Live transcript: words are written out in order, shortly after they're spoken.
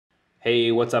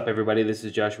Hey, what's up everybody? This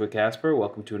is Joshua Casper.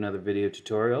 Welcome to another video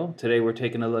tutorial. Today we're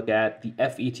taking a look at the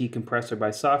FET compressor by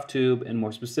Softube, and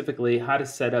more specifically, how to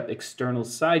set up external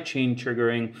sidechain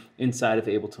triggering inside of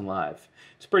Ableton Live.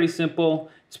 It's pretty simple,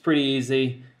 it's pretty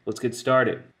easy. Let's get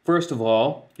started. First of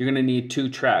all, you're going to need two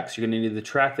tracks. You're going to need the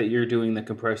track that you're doing the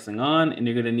compressing on, and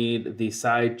you're going to need the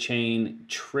sidechain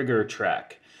trigger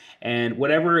track. And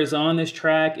whatever is on this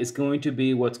track is going to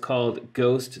be what's called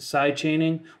ghost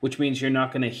sidechaining, which means you're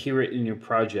not going to hear it in your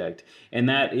project. And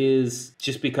that is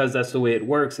just because that's the way it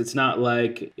works. It's not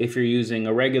like if you're using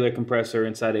a regular compressor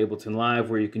inside Ableton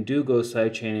Live where you can do ghost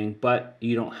sidechaining, but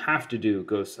you don't have to do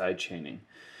ghost sidechaining.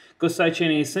 Ghost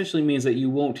sidechaining essentially means that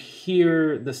you won't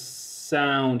hear the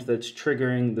sound that's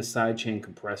triggering the sidechain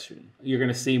compression. You're going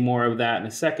to see more of that in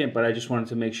a second, but I just wanted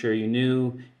to make sure you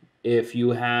knew. If you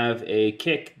have a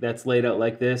kick that's laid out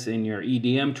like this in your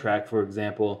EDM track, for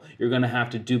example, you're going to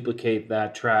have to duplicate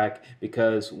that track,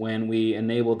 because when we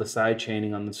enable the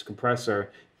sidechaining on this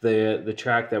compressor, the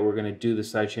track that we're going to do the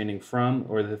sidechaining from,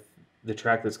 or the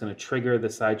track that's going to trigger the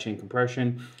sidechain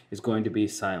compression, is going to be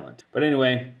silent. But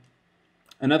anyway,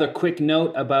 another quick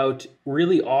note about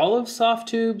really all of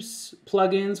Softube's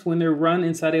plugins when they're run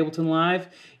inside Ableton Live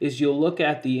is you'll look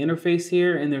at the interface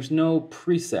here and there's no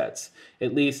presets.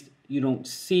 At least you don't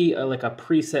see like a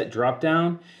preset drop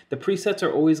down. The presets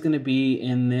are always going to be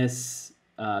in this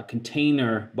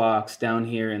container box down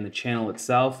here in the channel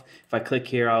itself. If I click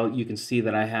here, you can see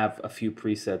that I have a few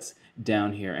presets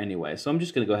down here anyway. So I'm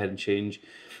just going to go ahead and change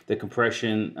the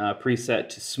compression preset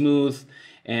to smooth,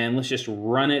 and let's just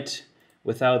run it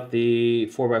without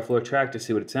the 4x4 track to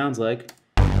see what it sounds like.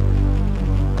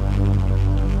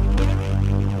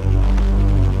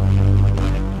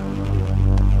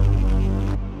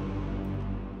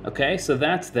 Okay, so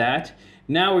that's that.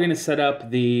 Now we're going to set up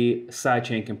the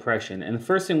sidechain compression, and the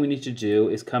first thing we need to do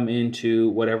is come into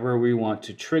whatever we want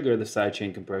to trigger the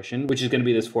sidechain compression, which is going to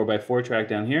be this 4x4 track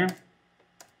down here.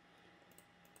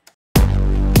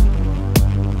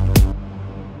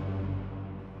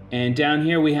 And down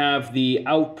here we have the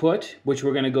output, which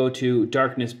we're going to go to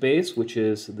darkness base, which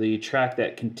is the track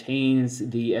that contains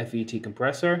the FET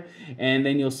compressor. And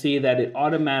then you'll see that it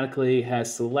automatically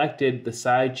has selected the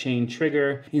sidechain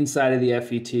trigger inside of the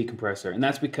FET compressor. And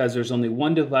that's because there's only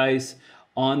one device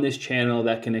on this channel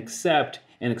that can accept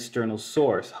an external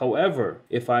source. However,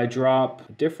 if I drop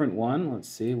a different one, let's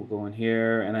see, we'll go in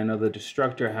here, and I know the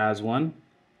Destructor has one.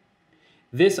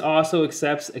 This also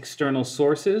accepts external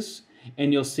sources.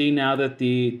 And you'll see now that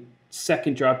the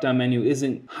second drop-down menu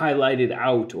isn't highlighted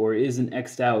out or isn't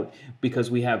X'd out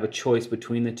because we have a choice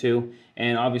between the two.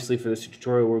 And obviously for this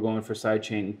tutorial we're going for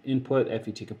sidechain input,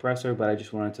 FET compressor, but I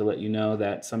just wanted to let you know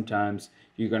that sometimes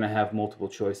you're going to have multiple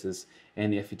choices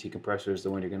and the FET compressor is the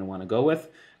one you're going to want to go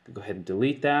with. Go ahead and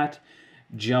delete that.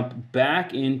 Jump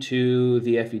back into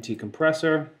the FET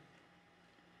compressor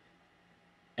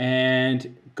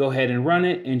and go ahead and run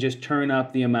it and just turn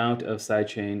up the amount of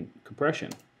sidechain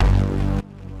compression.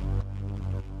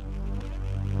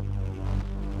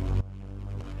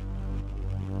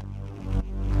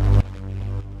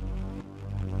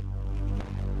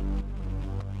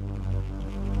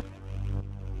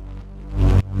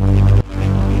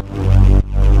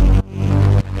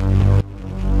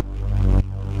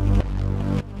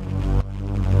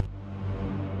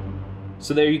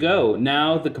 So there you go.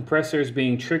 Now the compressor is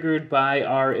being triggered by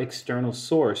our external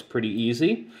source. Pretty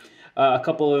easy. A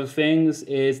couple of things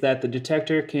is that the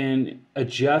detector can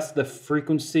adjust the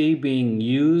frequency being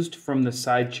used from the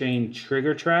sidechain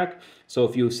trigger track. So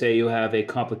if you say you have a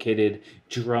complicated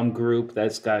drum group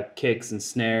that's got kicks and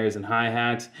snares and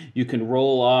hi-hats, you can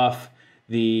roll off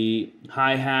the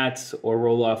hi-hats or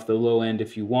roll off the low end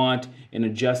if you want and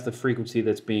adjust the frequency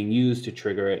that's being used to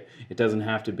trigger it. It doesn't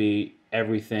have to be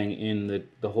everything in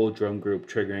the whole drum group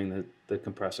triggering the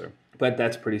compressor. But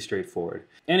that's pretty straightforward.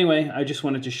 Anyway, I just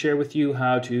wanted to share with you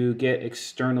how to get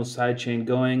external sidechain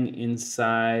going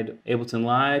inside Ableton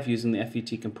Live using the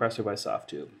FET compressor by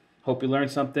Softube. Hope you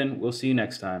learned something. We'll see you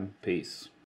next time. Peace.